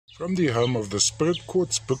From the home of the Spirit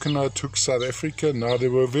Quartz, Hoek, South Africa. Now,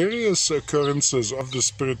 there were various occurrences of the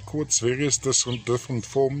Spirit Quartz, various different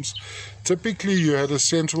forms. Typically, you had a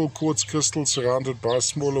central quartz crystal surrounded by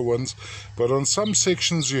smaller ones, but on some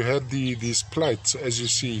sections you had these plates, as you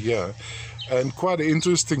see here. And quite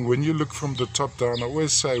interesting, when you look from the top down, I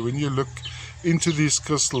always say, when you look into these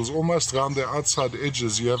crystals, almost around the outside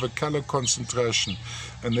edges, you have a color concentration,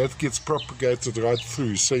 and that gets propagated right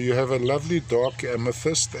through. So you have a lovely dark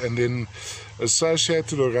amethyst, and then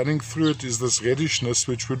associated or running through it is this reddishness,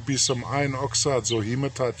 which would be some iron oxides or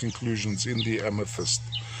hematite inclusions in the amethyst.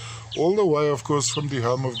 All the way, of course, from the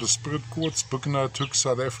home of the Spirit Quartz, Hoek,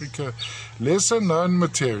 South Africa. Lesser known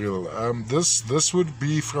material. This would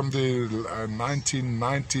be from the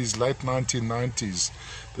 1990s, late 1990s.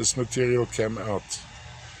 This material came out.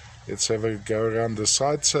 Let's have a go around the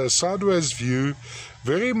side. So, sideways view,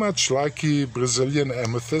 very much like a Brazilian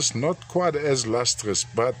amethyst, not quite as lustrous,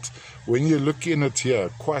 but when you look in it here,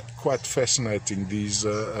 quite fascinating. These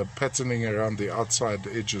patterning around the outside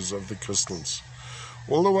edges of the crystals.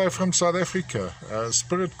 All the way from South Africa,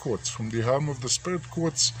 Spirit Quartz, from the home of the Spirit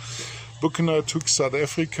Quartz, Hoek, South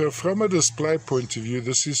Africa. From a display point of view,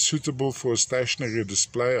 this is suitable for a stationary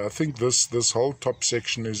display. I think this whole top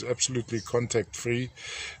section is absolutely contact free.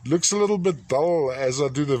 It looks a little bit dull as I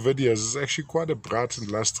do the videos. It's actually quite a bright and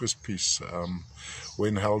lustrous piece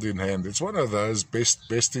when held in hand. It's one of those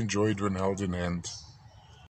best enjoyed when held in hand.